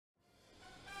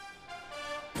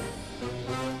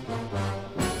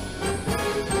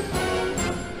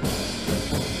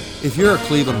If you're a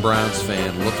Cleveland Browns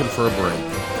fan looking for a break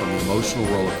from the emotional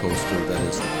roller coaster that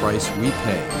is the price we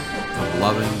pay from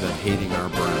loving then hating our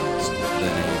Browns,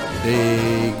 then a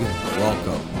big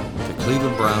welcome to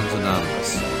Cleveland Browns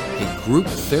Anonymous, a group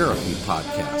therapy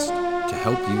podcast to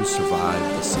help you survive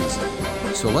the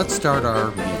season. So let's start our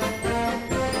meeting.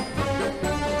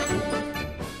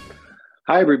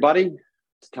 Hi, everybody.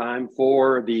 It's time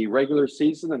for the regular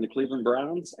season and the Cleveland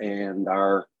Browns and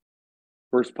our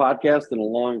first podcast in a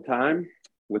long time.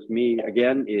 With me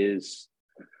again is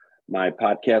my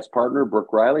podcast partner,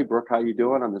 Brook Reilly. Brook, how you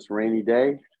doing on this rainy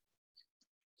day?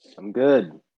 I'm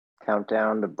good.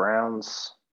 Countdown to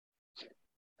Browns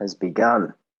has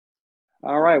begun.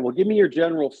 All right. Well, give me your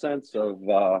general sense of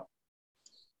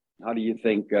how do you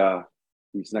think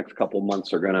these next couple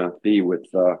months are going to be with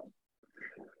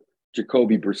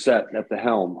Jacoby Brisset at the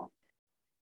helm?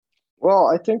 Well,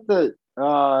 I think that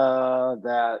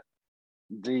that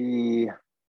the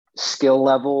skill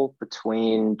level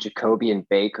between Jacoby and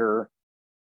Baker,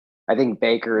 I think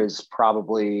Baker is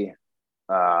probably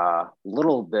a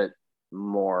little bit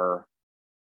more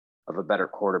of a better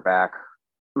quarterback.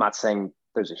 I'm not saying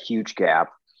there's a huge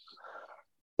gap,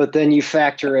 but then you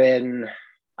factor in,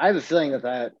 I have a feeling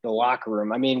that the locker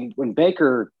room, I mean, when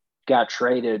Baker got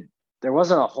traded, there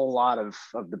wasn't a whole lot of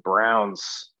the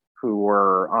Browns who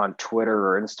were on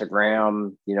Twitter or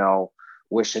Instagram,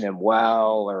 wishing him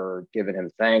well or giving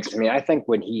him thanks. I mean, I think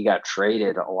when he got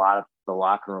traded, a lot of the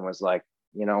locker room was like,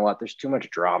 you know what, there's too much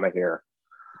drama here.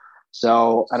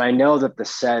 So, and I know that the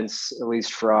sense, at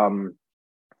least from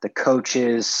the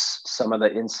coaches, some of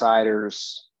the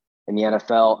insiders in the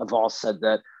NFL have all said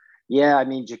that, yeah, I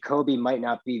mean, Jacoby might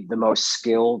not be the most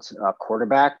skilled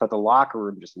quarterback, but the locker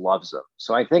room just loves him.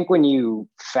 So I think when you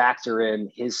factor in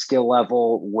his skill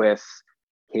level with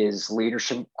his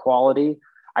leadership quality,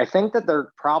 I think that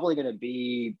they're probably going to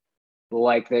be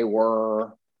like they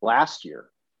were last year.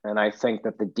 And I think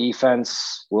that the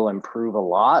defense will improve a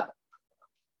lot.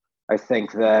 I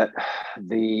think that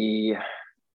the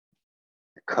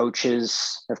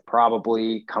coaches have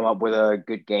probably come up with a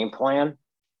good game plan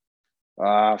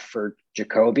for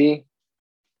Jacoby.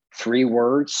 3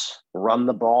 words: run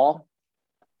the ball,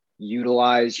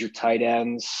 utilize your tight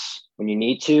ends when you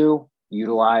need to,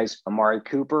 utilize Amari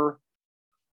Cooper.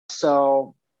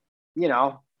 So,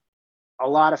 a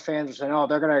lot of fans are saying, oh,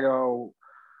 they're going to go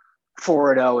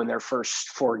 4-0 in their first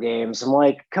 4 games. I'm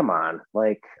like, come on.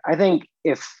 Like, I think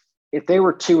if they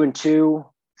were 2-2,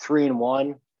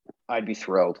 3-1, I'd be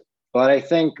thrilled. But I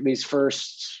think these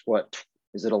first,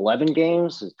 is it 11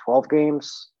 games? Is it 12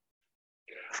 games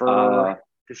for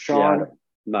Deshaun? Yeah, I'm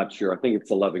not sure. I think it's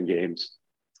 11 games.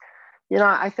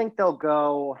 I think they'll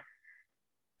go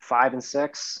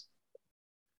 5-6,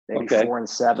 maybe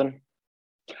 4-7.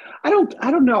 I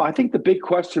don't know. I think the big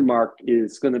question mark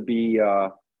is going to be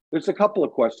there's a couple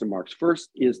of question marks. First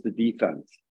is the defense,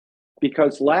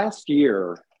 because last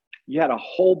year you had a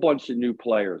whole bunch of new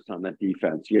players on that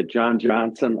defense. You had John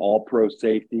Johnson, all-pro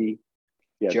safety.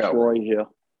 You had Troy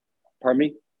Hill. Pardon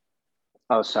me?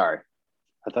 Oh, sorry.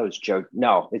 I thought it was Joe.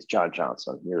 No, it's John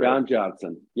Johnson. You're John right.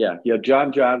 Johnson. Yeah. You have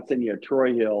John Johnson. You have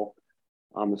Troy Hill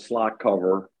on the slot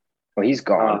cover. Oh, he's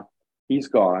gone. He's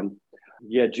gone.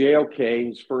 You had JOK,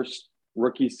 his first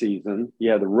rookie season.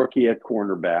 You had the rookie at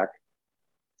cornerback.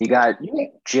 You got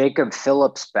Jacob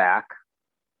Phillips back.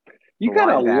 You got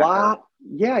a lot.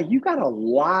 Yeah, you got a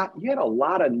lot. You had a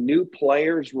lot of new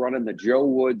players running the Joe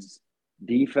Woods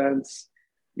defense.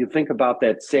 You think about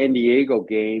that San Diego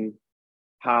game,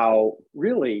 how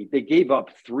really they gave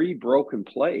up 3 broken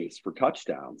plays for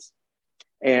touchdowns.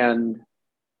 And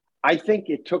I think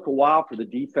it took a while for the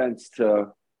defense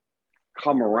to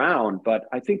come around, but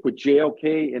I think with JOK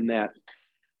in that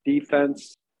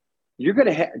defense, you're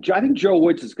going to I think Joe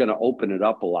Woods is going to open it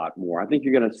up a lot more. I think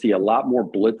you're going to see a lot more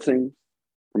blitzing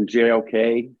from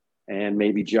JOK and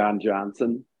maybe John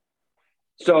Johnson.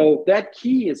 So that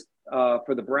key is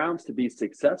for the Browns to be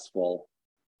successful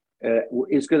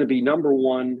is going to be, number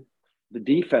one, the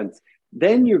defense.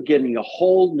 Then you're getting a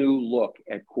whole new look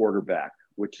at quarterback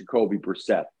with Jacoby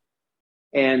Brisset.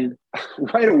 And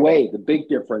right away, the big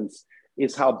difference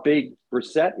is how big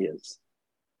Brisset is.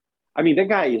 I mean, that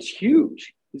guy is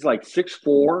huge. He's like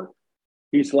 6'4".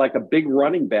 He's like a big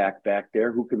running back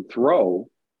there who can throw.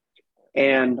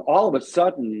 And all of a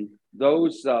sudden,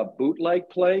 those bootleg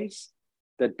plays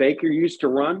that Baker used to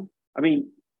run, I mean,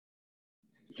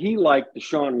 he, like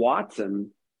Deshaun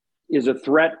Watson, is a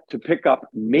threat to pick up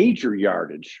major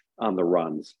yardage on the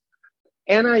runs.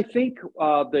 And I think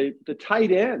the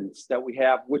tight ends that we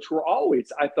have, which were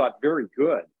always, I thought, very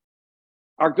good,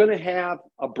 are going to have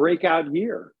a breakout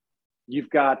year. You've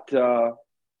got,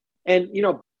 and, you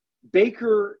know,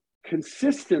 Baker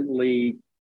consistently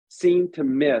seemed to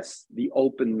miss the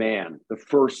open man, the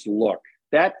first look.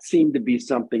 That seemed to be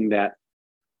something that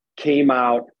came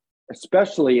out,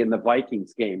 especially in the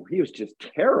Vikings game. He was just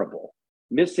terrible,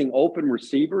 missing open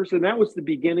receivers. And that was the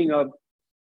beginning of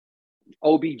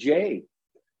OBJ's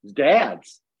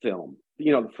dad's film,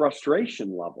 the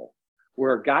frustration level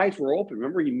where guys were open.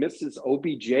 Remember, he misses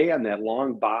OBJ on that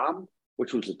long bomb,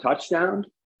 which was a touchdown.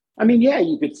 I mean, yeah,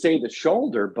 you could say the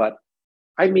shoulder, but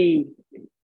I mean,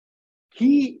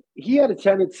 he had a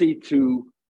tendency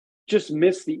to just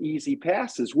miss the easy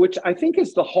passes, which I think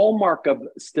is the hallmark of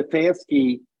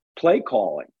Stefanski play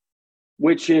calling,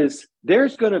 which is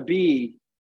there's going to be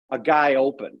a guy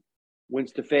open when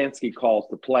Stefanski calls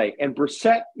the play. And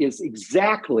Brisset is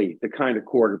exactly the kind of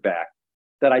quarterback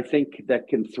that I think that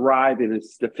can thrive in a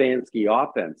Stefanski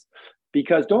offense.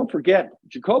 Because don't forget,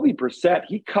 Jacoby Brisset,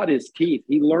 he cut his teeth.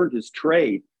 He learned his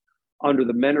trade under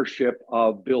the mentorship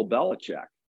of Bill Belichick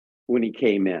when he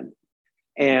came in.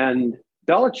 And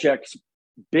Belichick's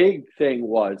big thing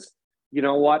was, you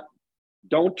know what?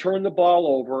 Don't turn the ball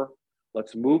over.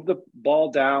 Let's move the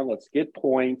ball down. Let's get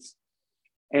points.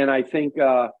 And I think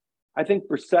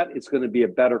Brisset is going to be a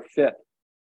better fit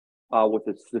with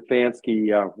the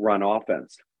Stefanski run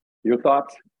offense. Your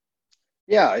thoughts?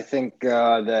 Yeah, I think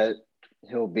that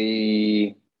he'll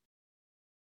be,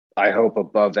 I hope,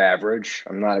 above average.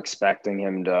 I'm not expecting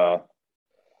him to.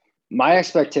 My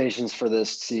expectations for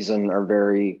this season are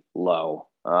very low.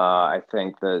 I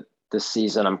think that this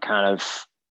season I'm kind of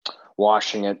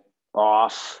washing it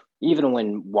off. Even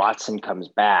when Watson comes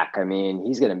back, I mean,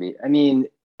 he's going to be – I mean,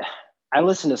 I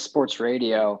listen to sports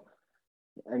radio.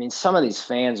 I mean, some of these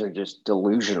fans are just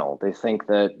delusional. They think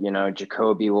that,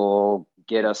 Jacoby will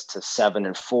get us to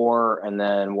 7-4, and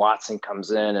then Watson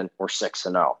comes in and we're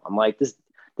 6-0. I'm like,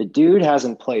 the dude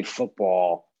hasn't played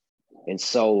football in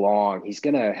so long. He's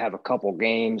going to have a couple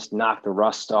games, knock the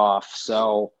rust off.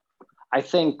 So I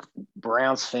think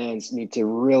Browns fans need to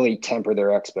really temper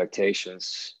their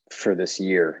expectations for this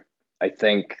year. I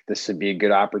think this would be a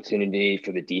good opportunity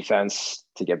for the defense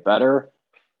to get better.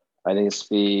 I think this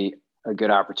would be a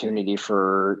good opportunity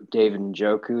for David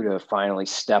Njoku to finally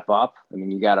step up. I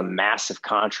mean, you got a massive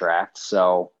contract,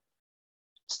 so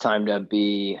it's time to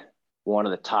be one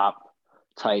of the top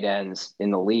tight ends in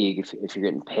the league if you're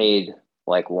getting paid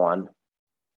like one.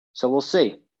 So we'll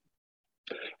see.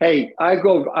 Hey,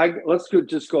 let's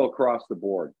just go across the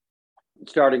board,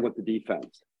 starting with the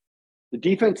defense. The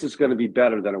defense is going to be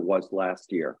better than it was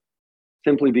last year,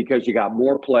 simply because you got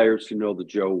more players who know the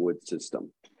Joe Wood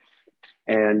system.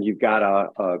 And you've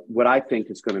got what I think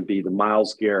is going to be the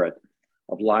Myles Garrett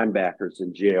of linebackers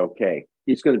in JOK.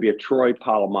 He's going to be a Troy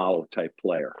Polamalu type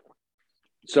player.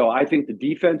 So I think the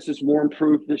defense is more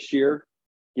improved this year,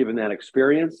 given that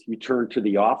experience. You turn to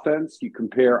the offense. You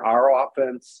compare our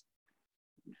offense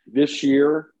this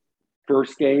year,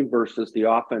 first game, versus the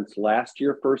offense last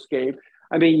year, first game.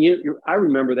 I mean, I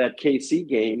remember that KC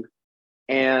game,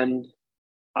 and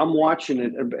I'm watching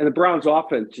it, and the Browns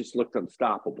offense just looked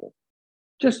unstoppable.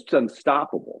 Just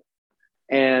unstoppable.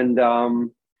 And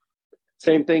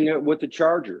same thing with the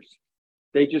Chargers.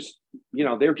 They just,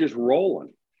 they're just rolling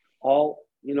all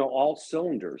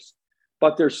cylinders.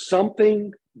 But there was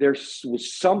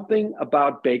something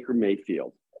about Baker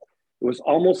Mayfield. It was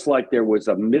almost like there was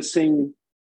a missing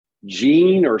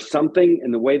gene or something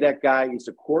in the way that guy is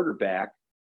a quarterback,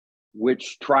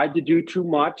 which tried to do too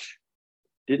much,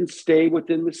 didn't stay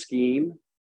within the scheme,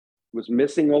 was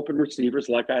missing open receivers,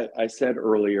 like I said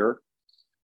earlier.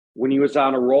 When he was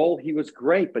on a roll, he was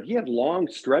great, but he had long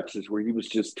stretches where he was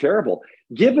just terrible.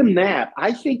 Given that,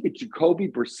 I think that Jacoby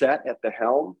Brisset at the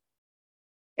helm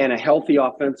and a healthy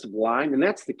offensive line, and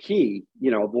that's the key,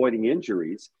 avoiding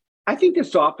injuries, I think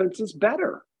this offense is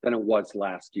better than it was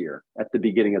last year at the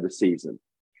beginning of the season.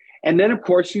 And then, of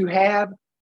course, you have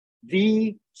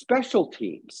the special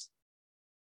teams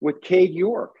with Cade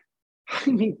York.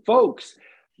 I mean, folks,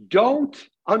 don't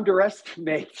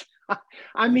underestimate.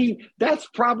 I mean, that's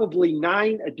probably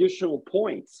 9 additional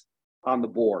points on the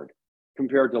board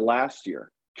compared to last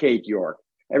year, Cade York.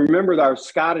 And remember our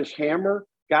Scottish Hammer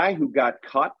guy who got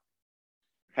cut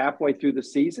halfway through the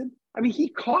season? I mean, he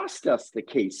cost us the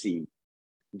KC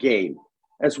game,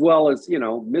 as well as,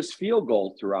 missed field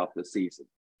goals throughout the season.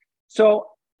 So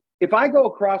if I go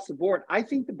across the board, I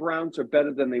think the Browns are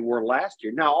better than they were last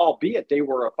year. Now, albeit they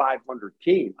were a 500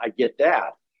 team. I get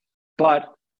that.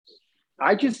 But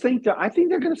I just think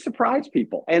they're going to surprise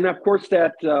people. And, of course,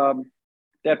 that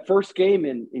first game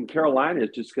in Carolina is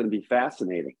just going to be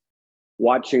fascinating.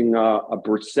 Watching a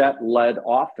Brissett-led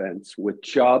offense with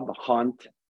Chubb, Hunt,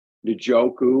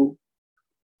 Njoku,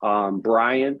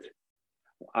 Bryant.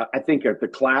 I think the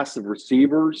class of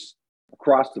receivers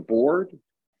across the board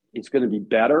is going to be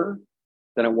better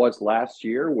than it was last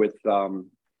year with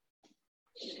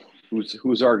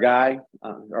who's our guy,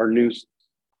 our new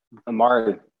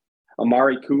Amari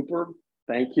Cooper.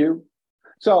 Thank you.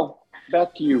 So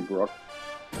back to you, Brooke.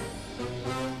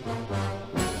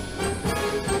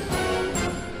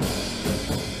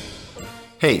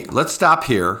 Hey, let's stop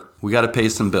here. We got to pay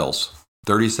some bills.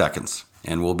 30 seconds,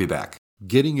 and we'll be back.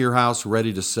 Getting your house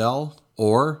ready to sell,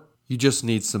 or you just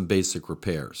need some basic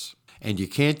repairs, and you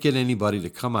can't get anybody to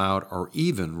come out or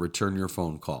even return your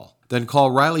phone call. Then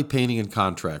call Reilly Painting and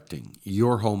Contracting,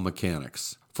 your home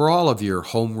mechanics, for all of your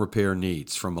home repair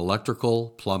needs, from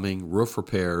electrical, plumbing, roof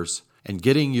repairs, and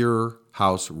getting your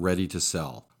house ready to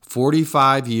sell.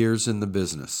 45 years in the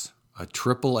business, a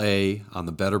AAA on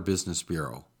the Better Business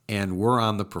Bureau, and we're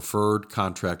on the preferred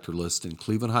contractor list in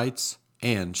Cleveland Heights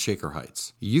and Shaker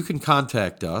Heights. You can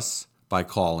contact us by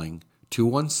calling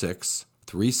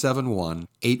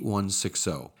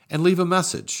 216-371-8160 and leave a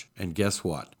message, and guess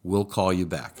what? We'll call you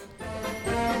back.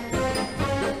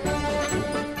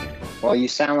 Well, you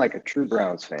sound like a true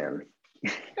Browns fan.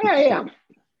 Yeah,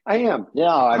 I am.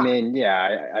 Yeah, I mean,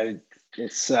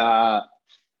 it's I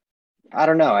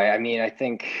don't know. I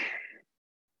think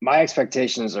my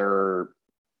expectations they're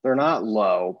not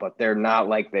low, but they're not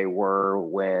like they were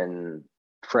when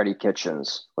Freddie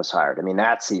Kitchens was hired. I mean,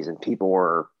 that season, people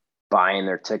were buying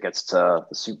their tickets to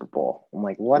the Super Bowl. I'm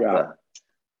like, what the?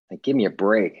 Like, give me a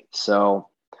break. So,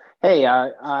 hey, I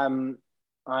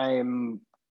am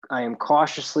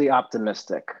cautiously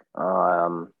optimistic,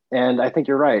 and I think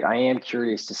you're right. I am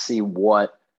curious to see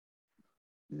what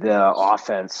the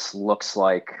offense looks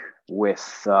like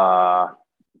with a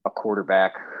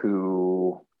quarterback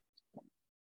who.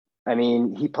 I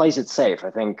mean, he plays it safe.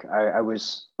 I think I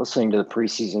was listening to the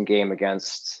preseason game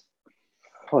against,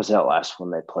 what was that last one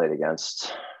they played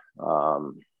against?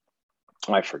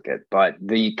 I forget, but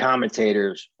the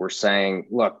commentators were saying,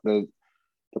 look, the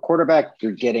quarterback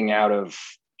you're getting out of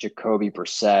Jacoby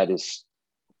Brisset is,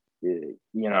 he's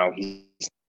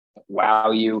wow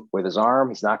you with his arm.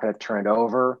 He's not going to turn it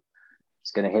over.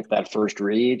 He's going to hit that first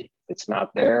read. If it's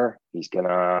not there, he's going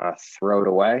to throw it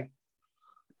away.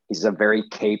 He's a very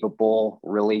capable,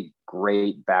 really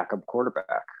great backup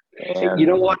quarterback. And you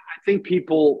know what? I think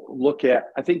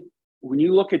when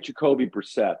you look at Jacoby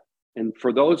Brisset, and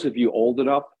for those of you old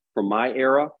enough from my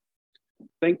era,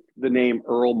 think the name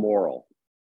Earl Morrall.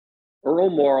 Earl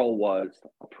Morrall was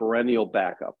a perennial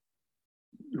backup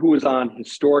who was on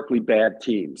historically bad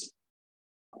teams.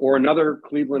 Or another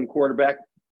Cleveland quarterback,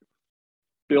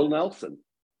 Bill Nelson.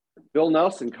 Bill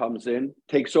Nelson comes in,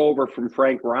 takes over from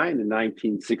Frank Ryan in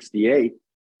 1968.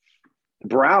 The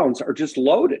Browns are just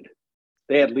loaded.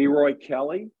 They had Leroy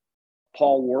Kelly,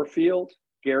 Paul Warfield,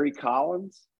 Gary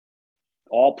Collins,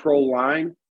 all pro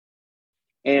line.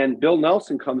 And Bill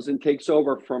Nelson comes in, takes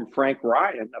over from Frank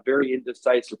Ryan, a very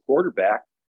indecisive quarterback.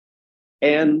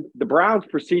 And the Browns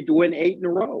proceed to win 8 in a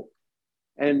row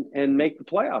and make the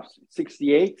playoffs.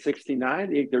 68,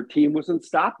 69, their team was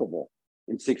unstoppable.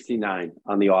 In 69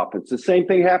 on the offense. The same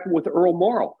thing happened with Earl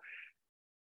Morrall.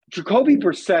 Jacoby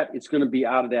Brisset is going to be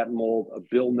out of that mold of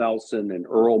Bill Nelson and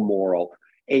Earl Morrall,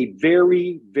 a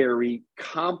very, very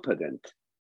competent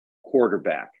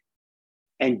quarterback.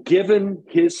 And given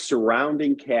his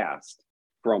surrounding cast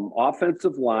from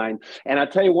offensive line, and I'll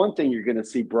tell you one thing you're going to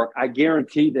see, Brooke, I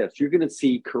guarantee this, you're going to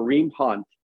see Kareem Hunt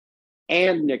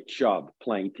and Nick Chubb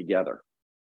playing together.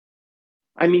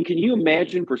 I mean, can you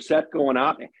imagine Brisset going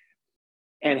out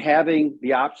and having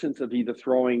the options of either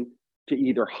throwing to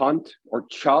either Hunt or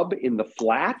Chubb in the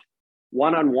flat,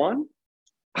 one-on-one?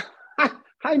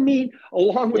 I mean,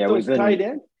 along with those tight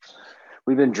ends.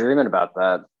 We've been dreaming about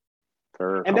that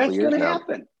for a couple years now. And that's going to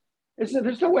happen.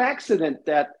 There's no accident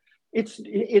that it's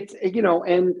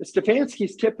and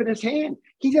Stefanski's tipping his hand.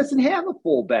 He doesn't have a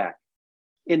fullback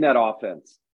in that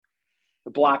offense,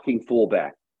 the blocking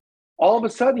fullback. All of a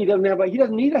sudden, he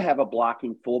doesn't need to have a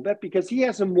blocking fullback because he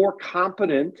has a more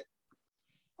competent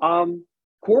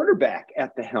quarterback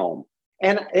at the helm.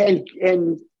 And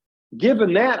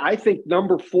given that, I think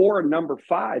number 4 and number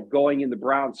 5 going in the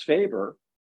Browns' favor.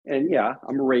 And yeah,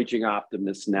 I'm a raging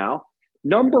optimist now.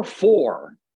 Number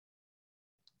 4,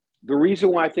 the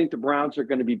reason why I think the Browns are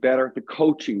going to be better, the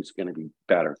coaching's going to be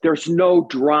better. There's no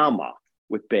drama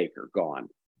with Baker gone.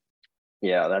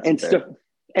 Yeah, that's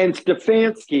and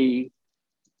Stefanski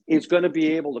is going to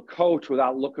be able to coach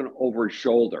without looking over his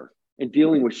shoulder and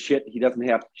dealing with shit he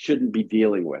shouldn't be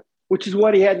dealing with, which is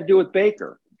what he had to do with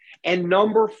Baker. And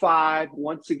number 5,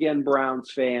 once again,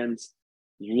 Browns fans,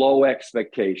 low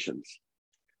expectations.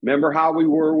 Remember how we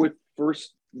were with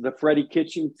the Freddie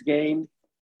Kitchens game,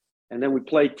 and then we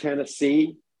played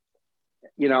Tennessee,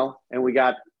 and we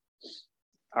got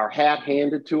our hat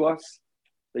handed to us.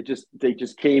 They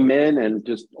just came in and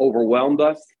just overwhelmed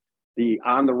us. The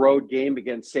on the road game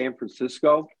against San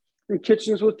Francisco, and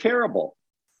Kitchens was terrible.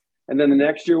 And then the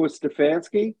next year was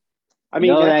Stefanski. I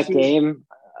mean,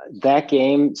 that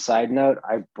game, side note,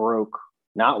 I broke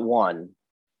not one,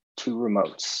 two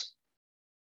remotes.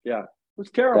 Yeah, it was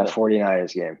terrible. That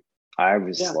 49ers game. I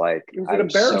was I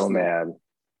was so mad.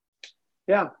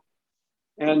 Yeah.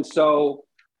 And so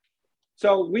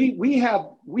we have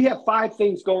 5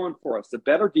 things going for us: a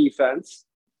better defense,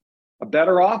 a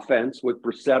better offense with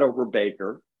Brisset over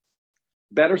Baker,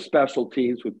 better special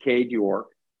teams with Cade York,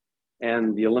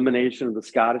 and the elimination of the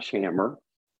Scottish Hammer.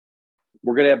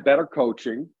 We're going to have better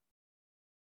coaching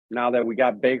now that we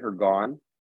got Baker gone,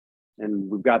 and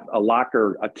we've got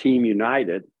a team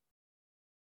united.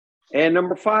 And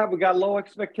number 5, we got low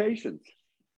expectations.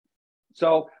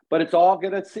 So, but it's all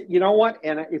going to, you know what?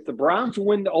 And if the Browns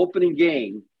win the opening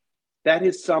game, that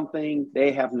is something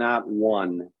they have not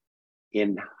won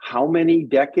in how many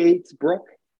decades, Brooke?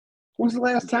 When was the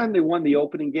last time they won the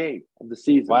opening game of the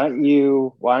season? Why don't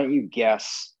you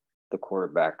guess the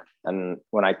quarterback? And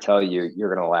when I tell you,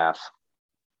 you're going to laugh.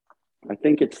 I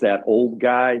think it's that old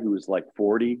guy who was like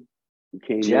 40 who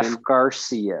came Jeff in.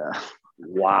 Garcia.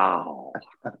 Wow.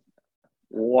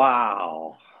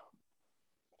 Wow.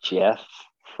 Jeff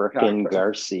frickin'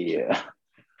 Garcia.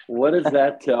 What does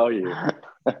that tell you?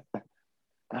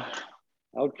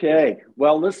 Okay.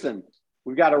 Well, listen,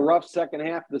 we've got a rough second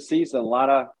half of the season, a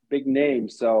lot of big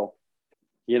names. So,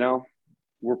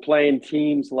 we're playing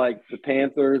teams like the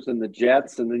Panthers and the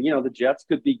Jets, and the Jets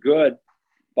could be good,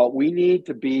 but we need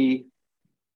to be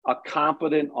a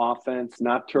competent offense,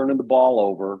 not turning the ball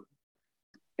over.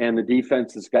 And the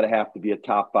defense has got to have to be a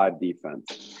top 5 defense.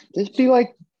 Just be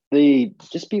like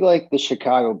the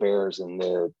Chicago Bears in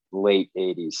the late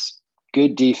 80s.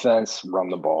 Good defense, run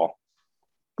the ball.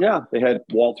 Yeah, they had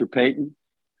Walter Payton.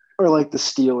 Or like the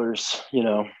Steelers,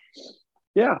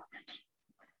 Yeah.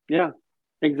 Yeah,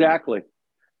 exactly.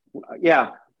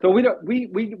 Yeah. So we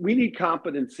need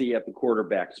competency at the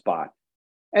quarterback spot.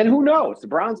 And who knows? The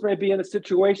Browns may be in a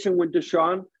situation when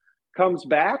Deshaun comes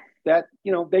back that,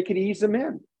 they could ease him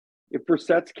in if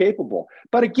Brissett's capable.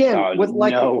 But again,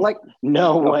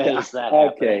 no way is that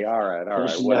okay, happening. all right,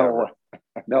 whatever.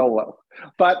 No way.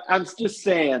 But I'm just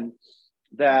saying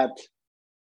that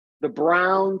the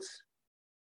Browns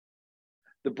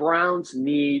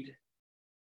need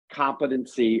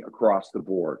competency across the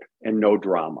board and no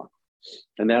drama.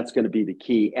 And that's going to be the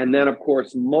key. And then, of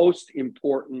course, most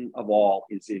important of all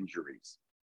is injuries.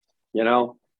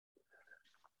 You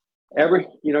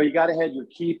got to have your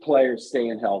key players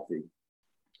staying healthy.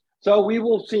 So we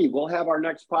will see. We'll have our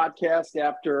next podcast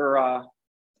after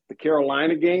the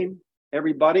Carolina game.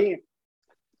 Everybody,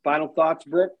 final thoughts,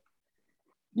 Brooke?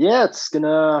 Yeah,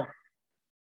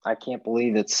 I can't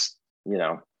believe it's,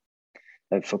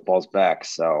 that football's back.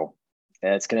 So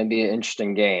it's going to be an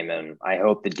interesting game. And I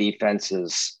hope the defense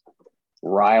is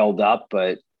riled up,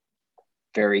 but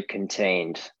very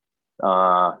contained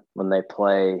when they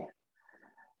play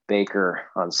Baker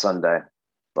on Sunday.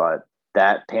 But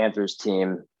that Panthers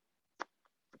team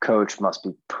coach must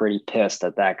be pretty pissed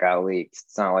that got leaked.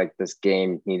 It's not like this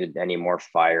game needed any more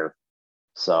fire.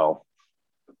 So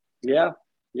yeah,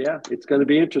 it's going to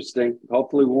be interesting.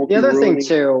 Hopefully we won't the be other ruining. thing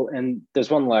too, and there's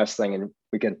one last thing, and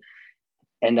we can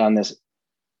end on this.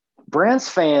 Browns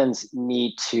fans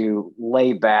need to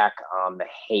lay back on the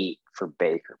hate for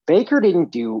Baker. Baker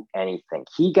didn't do anything.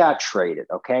 He got traded,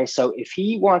 okay? So if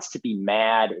he wants to be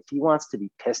mad, if he wants to be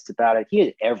pissed about it, he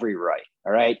has every right,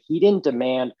 all right? He didn't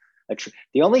demand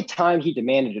the only time he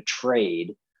demanded a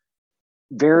trade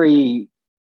very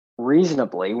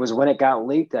reasonably was when it got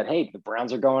leaked that, hey, the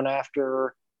Browns are going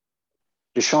after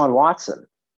Deshaun Watson.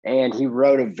 And he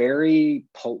wrote a very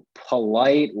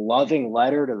polite, loving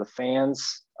letter to the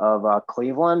fans of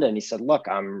Cleveland. And he said, look,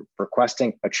 I'm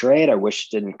requesting a trade. I wish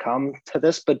it didn't come to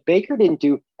this, but Baker didn't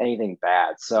do anything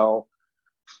bad. So,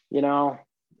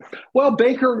 Well,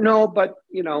 Baker, no, but,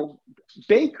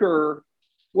 Baker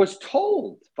was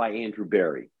told by Andrew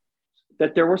Berry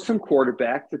that there were some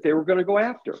quarterbacks that they were going to go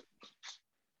after.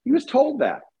 He was told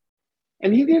that.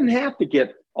 And he didn't have to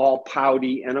get all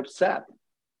pouty and upset.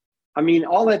 I mean,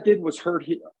 all that did was hurt.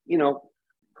 He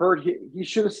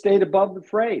should have stayed above the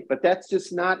fray, but that's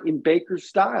just not in Baker's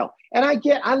style. And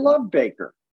I love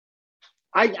Baker.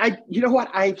 You know what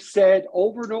I've said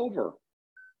over and over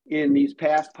in these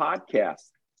past podcasts?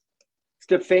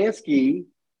 Stefanski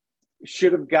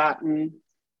should have gotten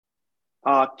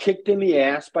kicked in the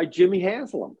ass by Jimmy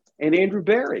Haslam and Andrew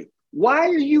Berry. Why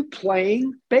are you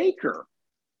playing Baker?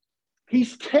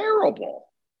 He's terrible.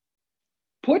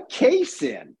 Put Case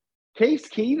in, Case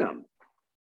Keenum.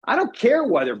 I don't care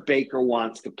whether Baker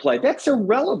wants to play. That's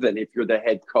irrelevant if you're the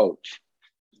head coach.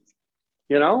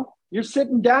 You know, you're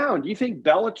sitting down. Do you think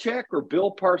Belichick or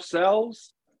Bill Parcells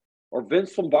or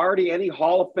Vince Lombardi, any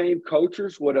Hall of Fame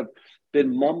coaches, would have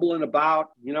been mumbling about,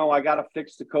 I got to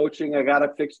fix the coaching. I got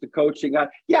to fix the coaching.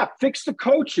 Yeah, fix the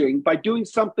coaching by doing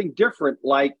something different,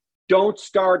 like don't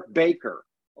start Baker.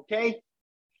 Okay?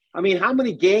 I mean, how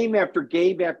many game after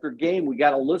game after game we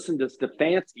got to listen to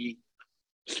Stefanski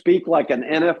speak like an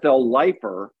NFL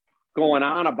lifer, going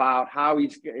on about how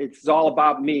it's all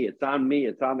about me. It's on me.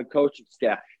 It's on the coaching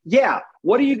staff. Yeah.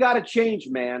 What do you got to change,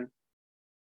 man?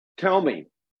 Tell me.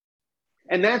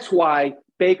 And that's why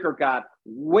Baker got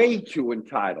way too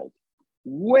entitled.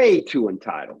 You're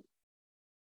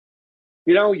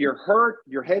hurt.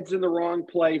 Your head's in the wrong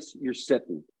place. You're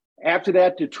sitting. After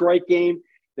that Detroit game,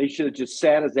 they should have just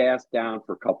sat his ass down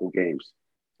for a couple games.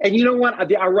 And you know what?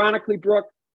 Ironically, Brooke,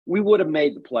 we would have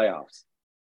made the playoffs.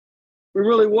 We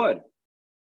really would.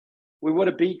 We would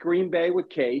have beat Green Bay with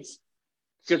Case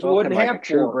because we wouldn't have a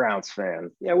true Browns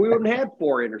fan. Yeah, we wouldn't have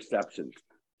 4 interceptions.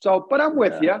 So, but I'm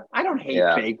with you. I don't hate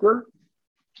Baker.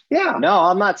 Yeah. No,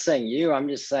 I'm not saying you. I'm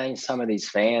just saying some of these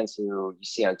fans who you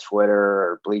see on Twitter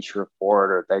or Bleacher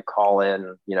Report, or they call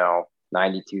in,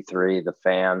 92.3 The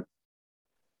Fan.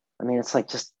 I mean, it's like,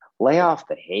 just lay off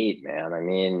the hate, man. I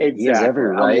mean, exactly. He has every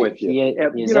right. I'm with you.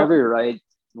 He has every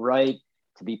right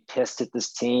to be pissed at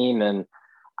this team. And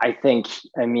I think,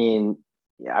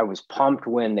 I was pumped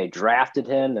when they drafted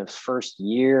him his first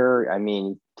year.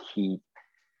 He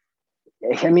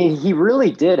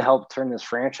really did help turn this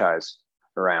franchise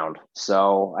around.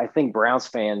 So I think Browns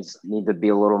fans need to be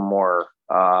a little more,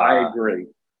 I agree,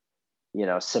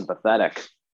 sympathetic.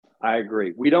 I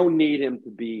agree. We don't need him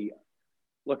to be,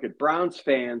 look at Browns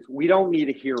fans. We don't need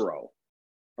a hero.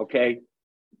 Okay.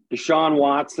 Deshaun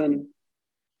Watson,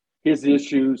 his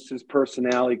issues, his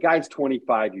personality. Guy's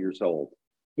 25 years old.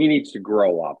 He needs to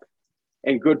grow up,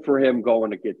 and good for him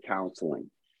going to get counseling.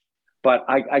 But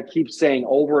I keep saying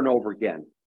over and over again,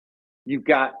 you've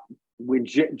got, when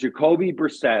Jacoby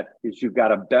Brisset you've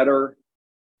got a better,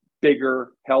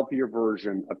 bigger, healthier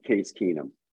version of Case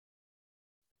Keenum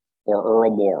or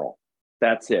Earl Morrall.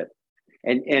 That's it.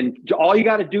 And all you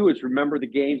got to do is remember the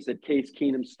games that Case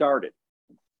Keenum started.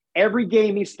 Every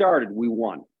game he started, we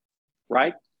won,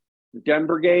 right? The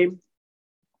Denver game,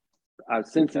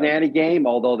 Cincinnati game,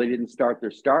 although they didn't start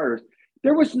their starters,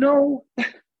 there was no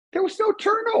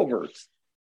turnovers.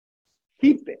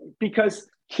 Because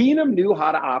Keenum knew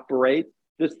how to operate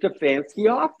the Stefanski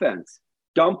offense.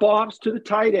 Dump offs to the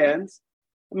tight ends.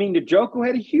 Njoku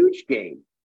had a huge game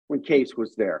when Case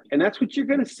was there. And that's what you're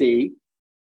going to see.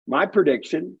 My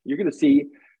prediction, you're going to see,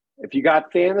 if you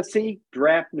got fantasy,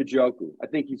 draft Njoku. I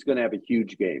think he's going to have a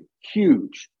huge game.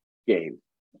 Huge game.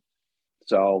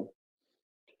 So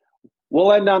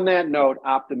we'll end on that note,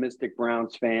 optimistic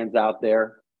Browns fans out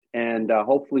there. And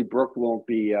hopefully Brooke won't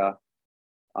be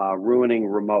ruining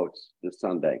remotes this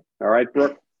Sunday. All right,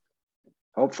 Brooke?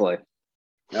 Hopefully.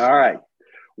 All right.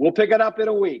 We'll pick it up in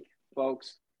a week,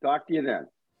 folks. Talk to you then.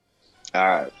 All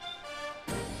right.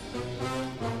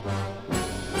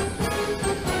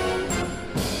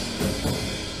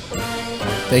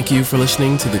 Thank you for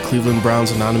listening to the Cleveland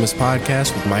Browns Anonymous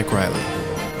podcast with Mike Reilly.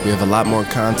 We have a lot more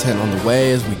content on the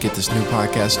way as we get this new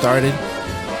podcast started.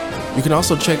 You can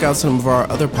also check out some of our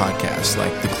other podcasts,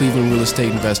 like the Cleveland Real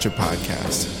Estate Investor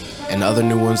Podcast, and other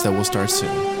new ones that will start soon.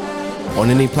 On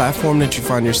any platform that you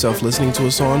find yourself listening to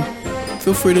us on,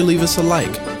 feel free to leave us a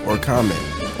like or a comment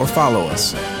or follow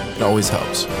us. It always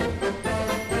helps.